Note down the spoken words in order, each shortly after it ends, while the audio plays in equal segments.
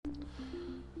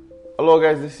Hello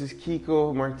guys, this is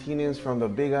Kiko Martinez from the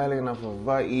Big Island of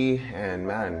Hawaii, and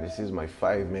man, this is my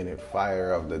 5-minute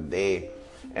fire of the day.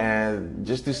 And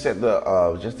just to set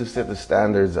the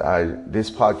standards, this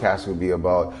podcast will be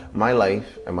about my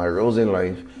life and my roles in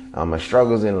life, my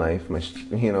struggles in life, my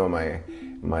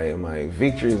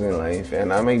victories in life,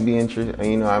 and I might be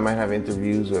I might have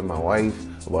interviews with my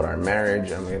wife about our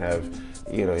marriage. I might have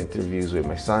interviews with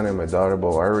my son and my daughter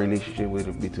about our relationship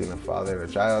between a father and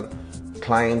a child.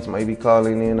 Clients might be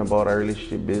calling in about our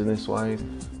relationship business wise.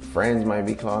 Friends might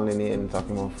be calling in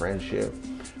talking about friendship.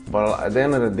 But at the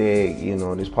end of the day,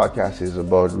 this podcast is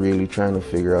about really trying to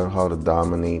figure out how to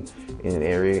dominate in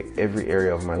every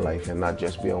area of my life and not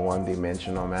just be a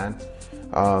one-dimensional man.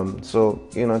 Trying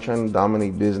to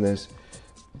dominate business.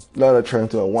 I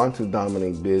want to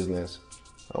dominate business.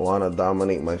 I want to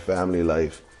dominate my family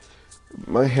life,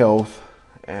 my health,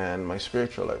 and my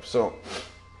spiritual life. So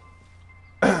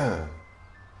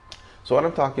what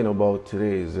I'm talking about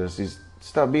today is just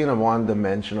stop being a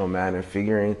one-dimensional man and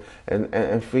figuring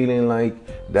and feeling like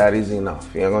that is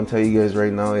enough. I'm gonna tell you guys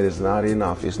right now, it is not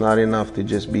enough. It's not enough to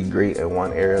just be great at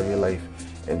one area of your life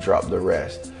and drop the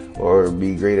rest, or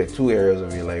be great at two areas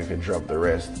of your life and drop the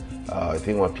rest. I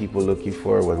think what people looking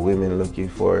for, what women looking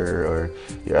for, or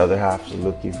your other half is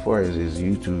looking for is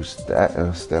you to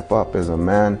step up as a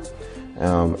man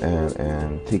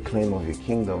and take claim of your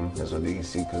kingdom. That's what they can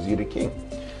see, because you're the king.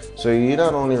 So you're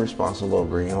not only responsible for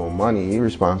bringing home money, you're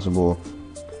responsible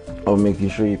of making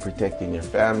sure you're protecting your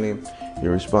family.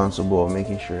 You're responsible of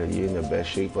making sure that you're in the best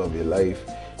shape of your life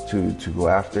to go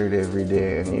after it every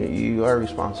day. And you are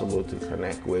responsible to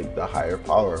connect with the higher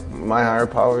power. My higher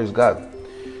power is God.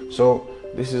 So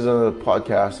this is a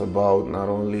podcast about not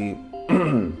only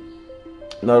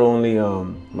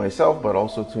myself, but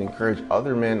also to encourage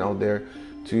other men out there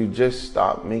to just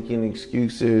stop making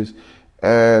excuses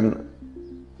and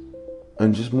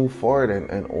just move forward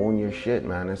and own your shit,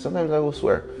 man. And sometimes I will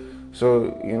swear.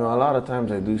 So, a lot of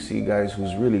times I do see guys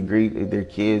who's really great at their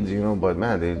kids, but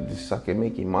man, they suck at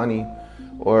making money,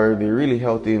 or they're really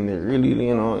healthy and they're really,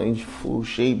 in full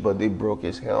shape, but they broke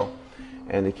as hell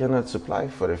and they cannot supply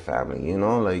for their family.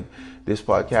 Like, this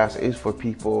podcast is for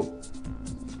people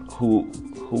who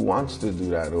wants to do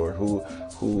that, or who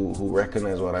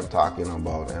recognize what I'm talking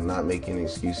about and not making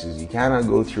excuses. You cannot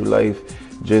go through life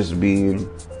just being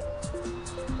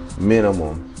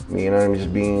minimum,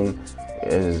 just being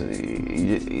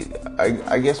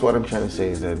I guess what I'm trying to say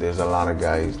is that there's a lot of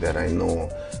guys that I know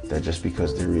that just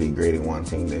because they're really great at one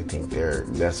thing, they think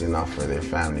that's enough for their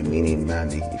family. Meaning, man,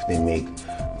 if they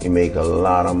make a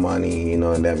lot of money, and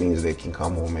that means they can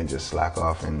come home and just slack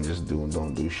off and just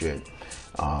don't do shit.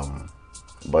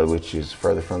 But which is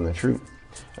further from the truth,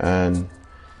 and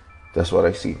that's what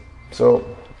I see. So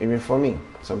even for me,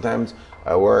 sometimes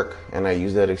I work and I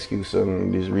use that excuse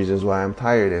on these reasons why I'm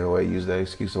tired, and I use that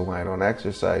excuse on why I don't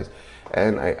exercise.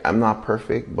 And I'm not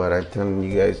perfect, but I'm telling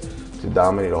you guys to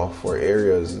dominate all four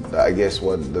areas. I guess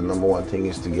what the number one thing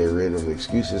is to get rid of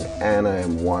excuses, and I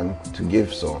am one to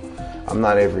give. So I'm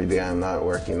not every day, I'm not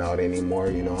working out anymore,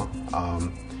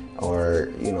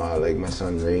 like my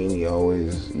son Rain, he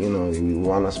always, we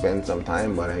want to spend some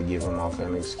time, but I give him all kind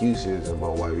of excuses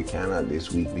about why we cannot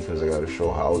this week, because I got to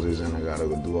show houses and I got to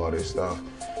go do all this stuff.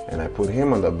 And I put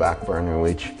him on the back burner,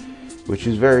 which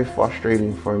is very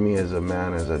frustrating for me as a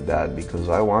man, as a dad, because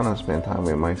I want to spend time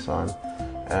with my son.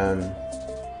 And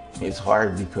it's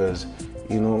hard because, what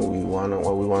we want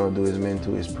to do as men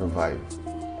too is provide.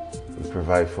 We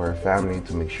provide for our family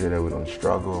to make sure that we don't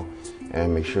struggle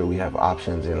and make sure we have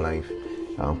options in life.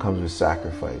 Comes with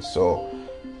sacrifice. So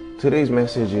today's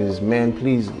message is, man,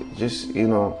 please just,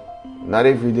 not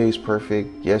every day is perfect.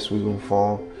 Yes, we're going to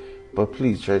fall, but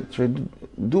please try to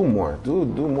do more. Do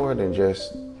more than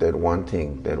just that one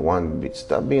thing,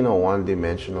 stop being a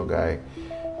one-dimensional guy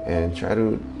and try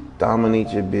to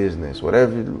dominate your business.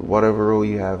 Whatever role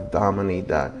you have, dominate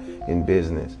that in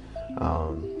business.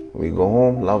 We go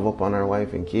home, love up on our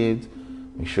wife and kids,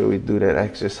 make sure we do that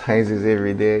exercises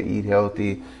every day, eat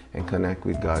healthy, and connect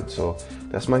with God. So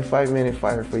that's my 5-minute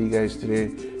fire for you guys today.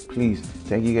 Please,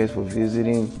 thank you guys for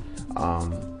visiting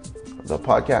the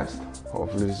podcast.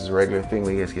 Hopefully this is a regular thing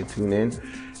where you guys can tune in.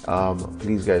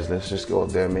 Please, guys, let's just go out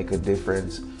there and make a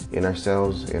difference in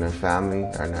ourselves, in our family,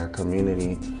 in our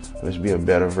community. Let's be a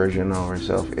better version of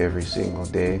ourselves every single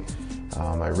day.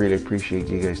 I really appreciate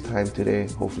you guys' time today.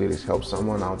 Hopefully this helps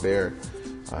someone out there.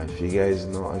 If you guys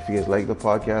like the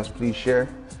podcast, please share.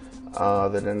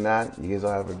 Other than that, you guys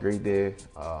all have a great day.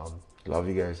 Love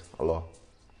you guys. Aloha.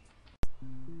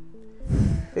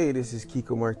 Hey, this is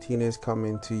Kiko Martinez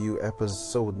coming to you,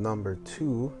 episode number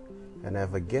 2. And I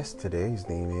have a guest today. His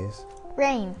name is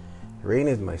Rain. Rain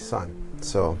is my son.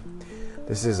 So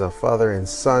this is a father and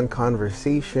son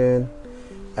conversation.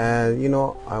 And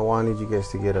I wanted you guys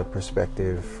to get a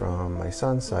perspective from my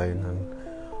son's side and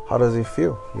how does it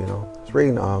feel?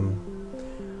 Rain,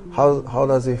 how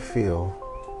does it feel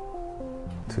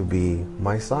to be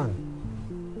my son?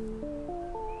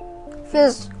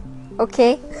 Feels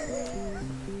okay.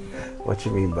 What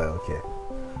you mean by okay?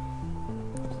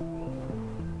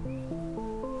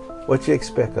 What you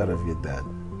expect out of your dad?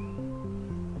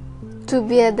 To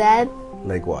be a dad,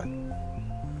 Like what?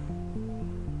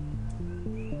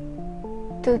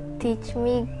 to teach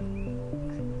me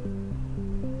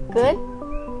good.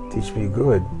 Teach me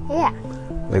good. Yeah.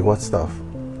 Like what stuff?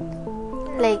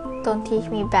 Like, don't teach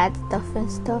me bad stuff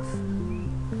and stuff.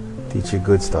 Teach you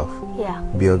good stuff. Yeah.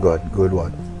 Be a good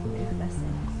what?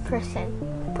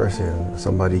 Person.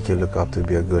 Somebody you can look up to,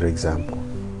 be a good example.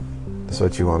 That's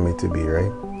what you want me to be,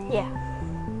 right? Yeah.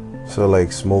 So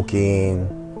like smoking,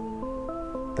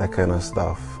 that kind of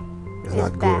stuff is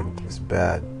not bad. good. It's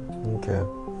bad. Okay.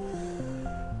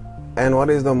 And what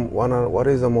is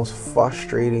the most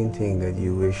frustrating thing that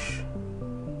you wish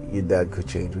your dad could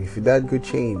change? If your dad could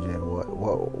change, then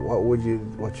what would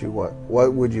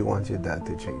you want your dad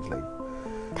to change? Like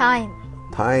Time.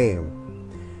 time.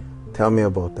 Tell me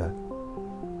about that.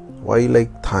 Why you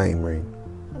like time, Rain?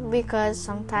 Because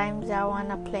sometimes I want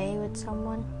to play with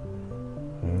someone.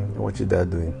 What your dad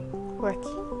doing?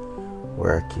 Working.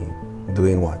 Working.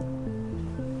 Doing what?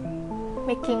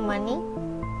 Making money.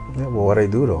 Yeah, but what I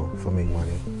do though for make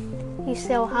money? You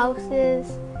sell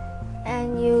houses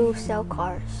and you sell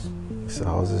cars. So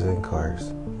houses and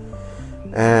cars.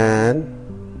 And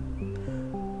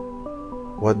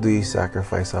what do you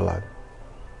sacrifice a lot?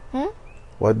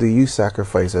 What do you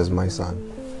sacrifice as my son?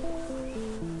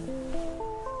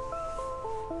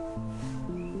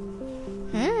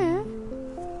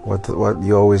 What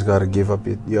you always gotta give up?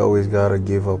 You always gotta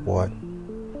give up what?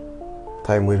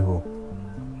 Time with who?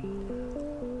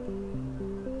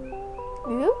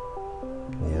 You?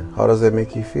 Yeah. How does that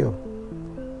make you feel?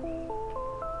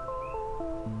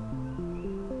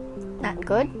 Not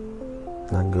good.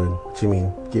 Not good. What you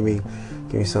mean? Give me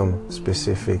some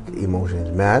specific emotions.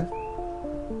 Mad?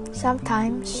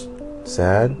 Sometimes.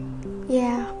 Sad?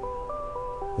 Yeah.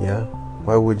 Yeah.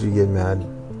 Why would you get mad?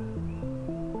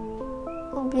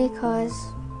 Because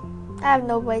I have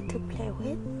nobody to play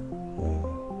with.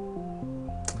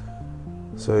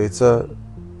 So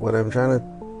what I'm trying to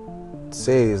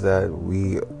say is that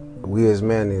we as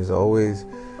men is always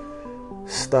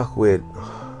stuck with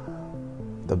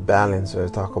the balance, or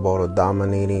talk about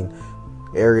dominating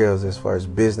areas as far as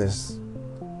business,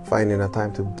 finding a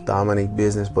time to dominate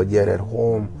business, but yet at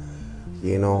home,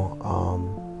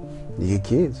 you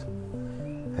kids.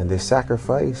 And they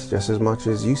sacrifice just as much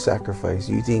as you sacrifice.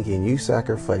 You thinking you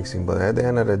sacrificing, but at the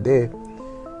end of the day,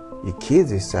 your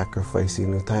kids is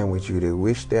sacrificing the time with you. They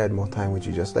wish they had more time with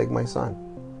you, just like my son.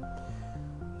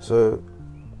 So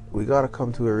we gotta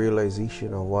come to a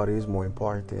realization of what is more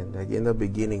important. Like in the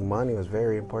beginning, money was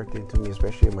very important to me,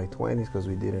 especially in my 20s, because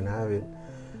we didn't have it.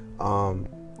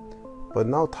 But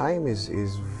now time is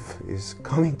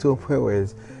coming to a point where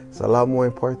it's a lot more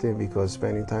important, because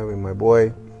spending time with my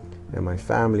boy and my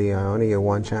family, I only get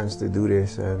one chance to do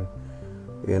this. And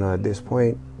at this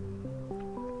point,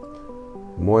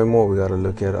 more and more we got to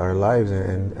look at our lives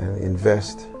and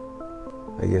invest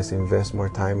more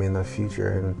time in the future.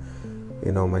 And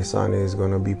my son is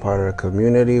going to be part of the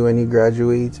community when he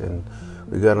graduates, and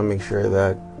we got to make sure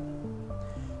that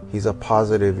he's a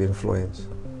positive influence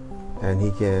and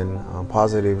he can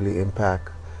positively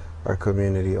impact our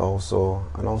community also,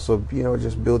 and also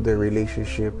just build the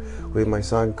relationship with my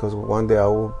son, because one day I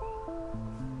will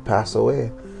pass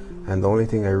away, and the only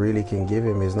thing I really can give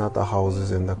him is not the houses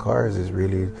and the cars. Is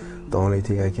really the only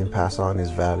thing I can pass on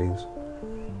is values.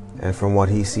 And from what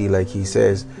he see, like he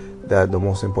says, that the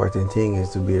most important thing is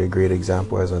to be a great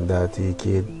example as a dad to your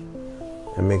kid,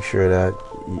 and make sure that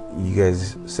you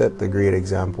guys set the great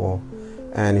example.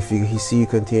 And if he see you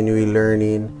continually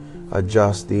learning,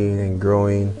 adjusting and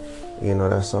growing,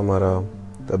 that's some of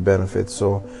the benefits.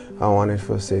 So I wanted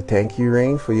to say thank you,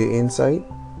 Rain, for your insight.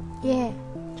 Yeah.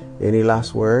 Any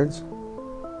last words?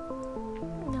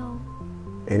 No.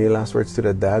 Any last words to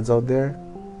the dads out there?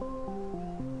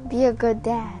 Be a good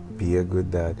dad. Be a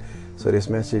good dad. So this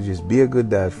message is be a good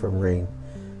dad from Rain.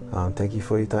 Thank you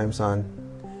for your time, son.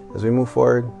 As we move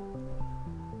forward,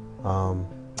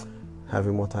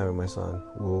 having more time with my son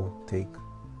will take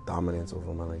dominance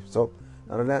over my life. So,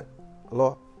 out of that,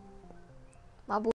 aloha.